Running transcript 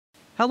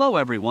Hello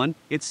everyone,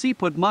 it's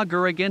Sipud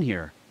Magur again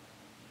here.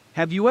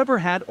 Have you ever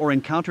had or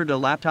encountered a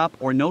laptop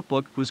or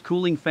notebook whose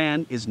cooling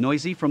fan is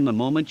noisy from the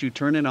moment you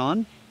turn it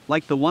on,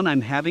 like the one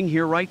I'm having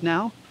here right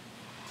now?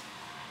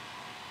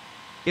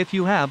 If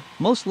you have,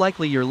 most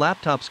likely your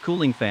laptop's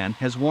cooling fan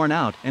has worn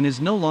out and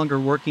is no longer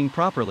working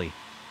properly.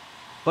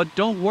 But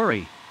don't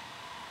worry.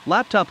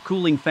 Laptop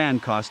cooling fan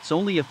costs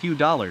only a few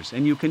dollars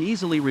and you can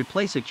easily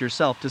replace it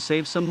yourself to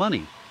save some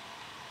money.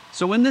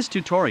 So in this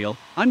tutorial,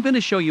 I'm going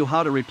to show you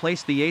how to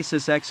replace the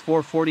Asus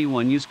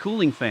X441U's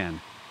cooling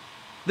fan.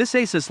 This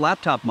Asus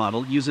laptop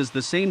model uses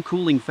the same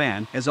cooling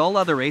fan as all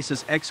other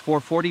Asus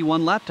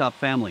X441 laptop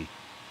family.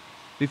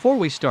 Before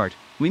we start,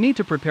 we need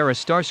to prepare a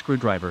star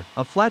screwdriver,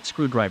 a flat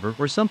screwdriver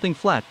or something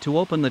flat to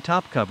open the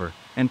top cover,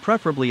 and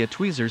preferably a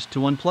tweezers to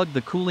unplug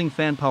the cooling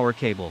fan power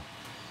cable.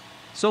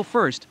 So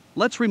first,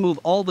 let's remove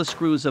all the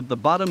screws of the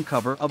bottom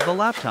cover of the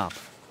laptop.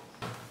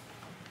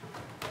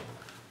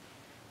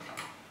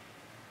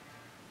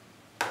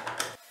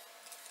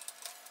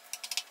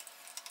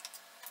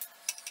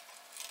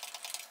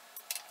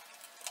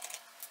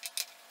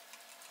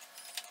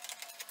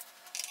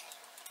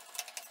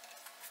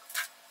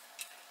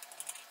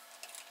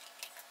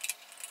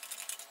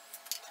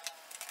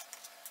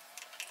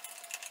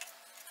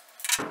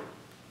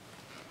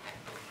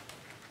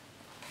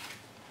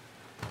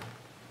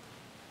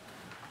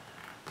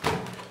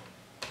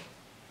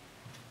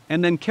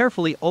 And then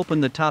carefully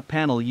open the top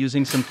panel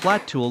using some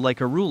flat tool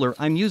like a ruler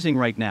I'm using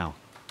right now.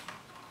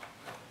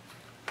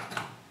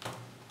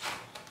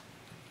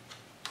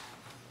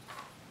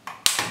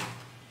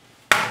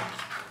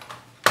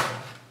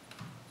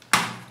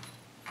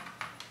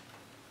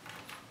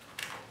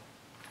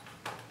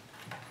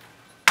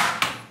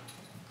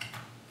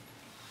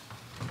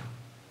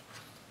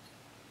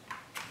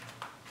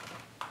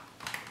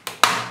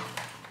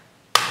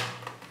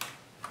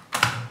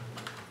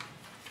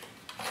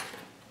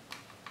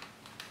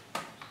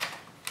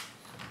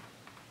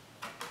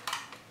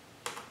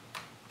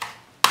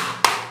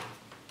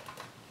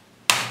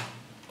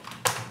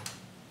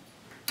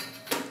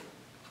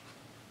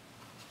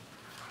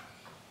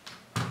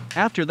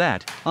 After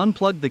that,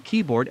 unplug the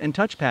keyboard and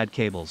touchpad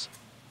cables.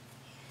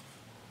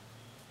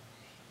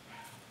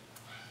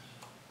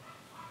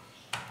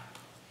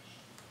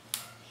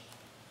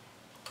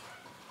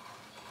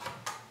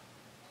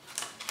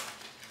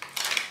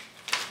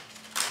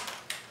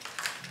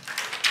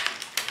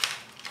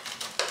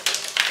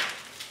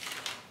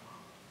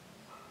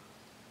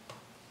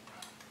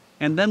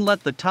 And then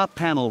let the top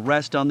panel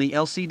rest on the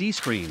LCD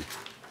screen.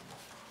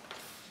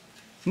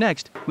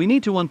 Next, we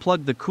need to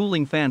unplug the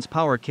cooling fan's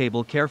power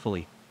cable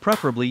carefully,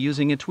 preferably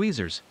using a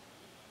tweezers.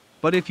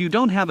 But if you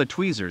don't have a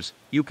tweezers,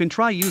 you can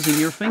try using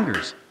your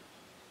fingers.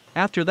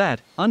 After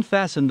that,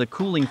 unfasten the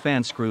cooling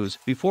fan screws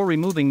before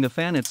removing the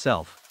fan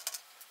itself.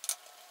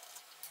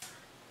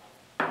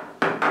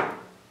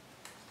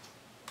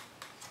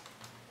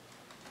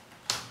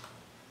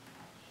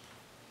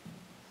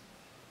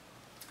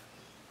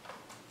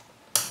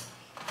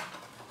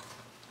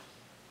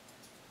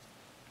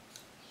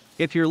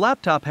 If your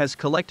laptop has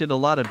collected a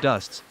lot of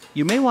dusts,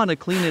 you may want to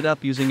clean it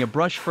up using a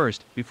brush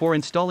first before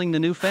installing the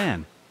new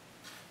fan.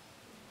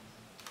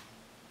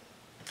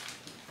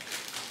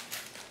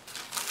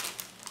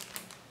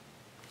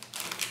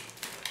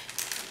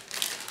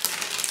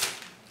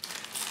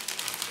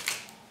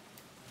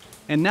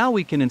 And now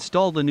we can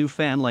install the new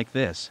fan like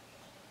this.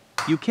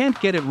 You can't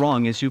get it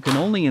wrong as you can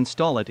only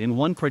install it in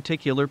one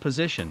particular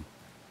position.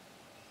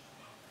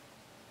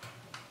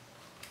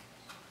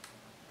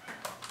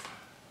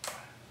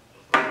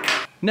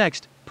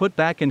 Next, put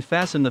back and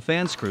fasten the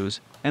fan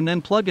screws, and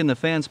then plug in the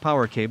fan's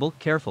power cable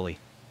carefully.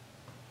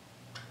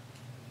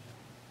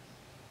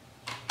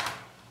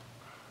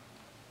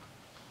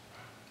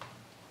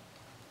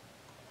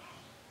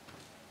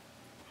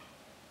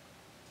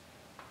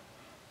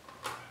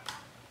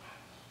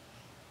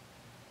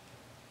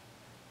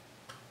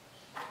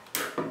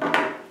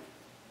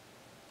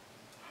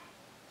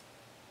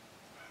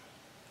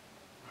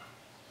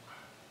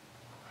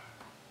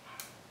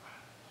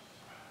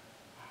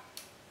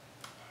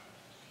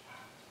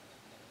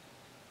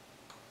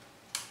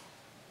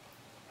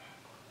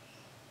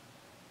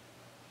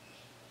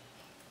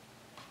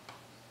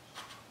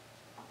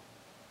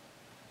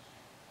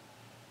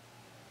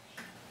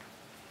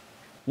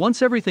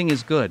 Once everything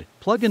is good,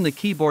 plug in the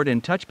keyboard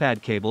and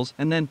touchpad cables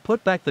and then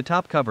put back the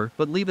top cover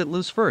but leave it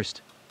loose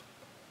first.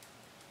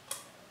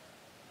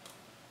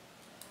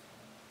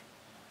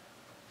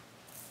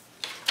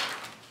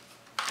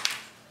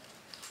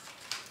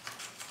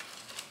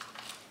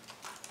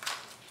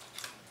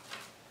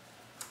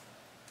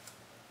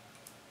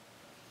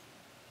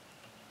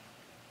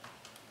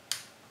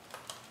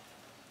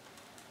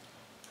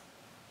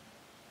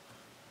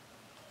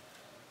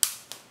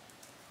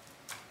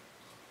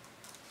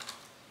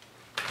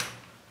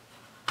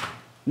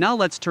 Now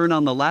let's turn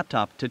on the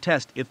laptop to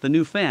test if the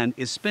new fan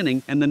is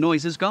spinning and the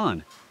noise is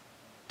gone.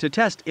 To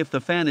test if the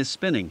fan is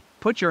spinning,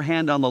 put your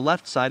hand on the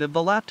left side of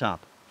the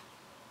laptop.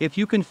 If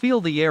you can feel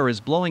the air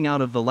is blowing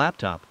out of the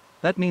laptop,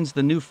 that means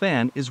the new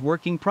fan is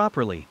working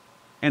properly.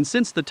 And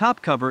since the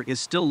top cover is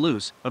still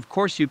loose, of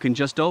course you can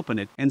just open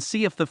it and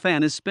see if the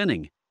fan is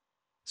spinning.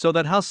 So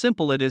that's how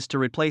simple it is to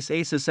replace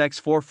Asus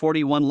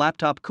X441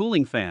 laptop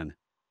cooling fan.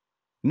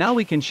 Now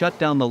we can shut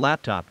down the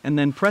laptop and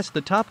then press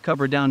the top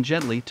cover down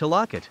gently to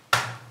lock it.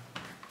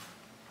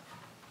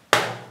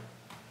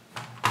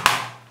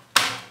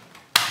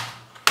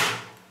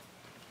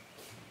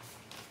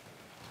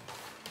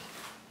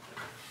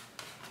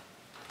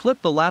 Flip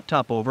the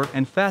laptop over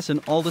and fasten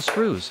all the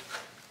screws.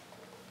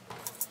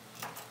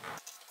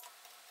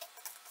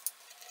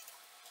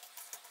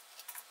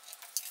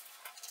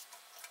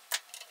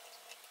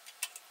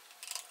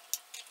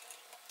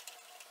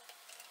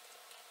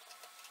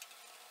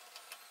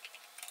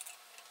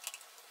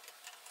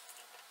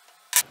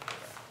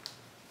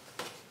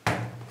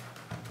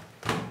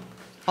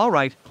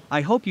 Alright,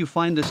 I hope you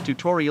find this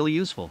tutorial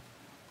useful.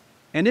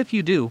 And if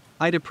you do,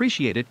 I'd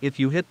appreciate it if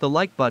you hit the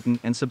like button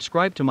and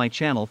subscribe to my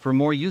channel for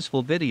more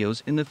useful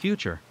videos in the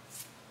future.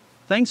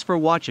 Thanks for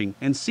watching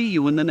and see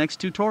you in the next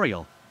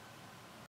tutorial.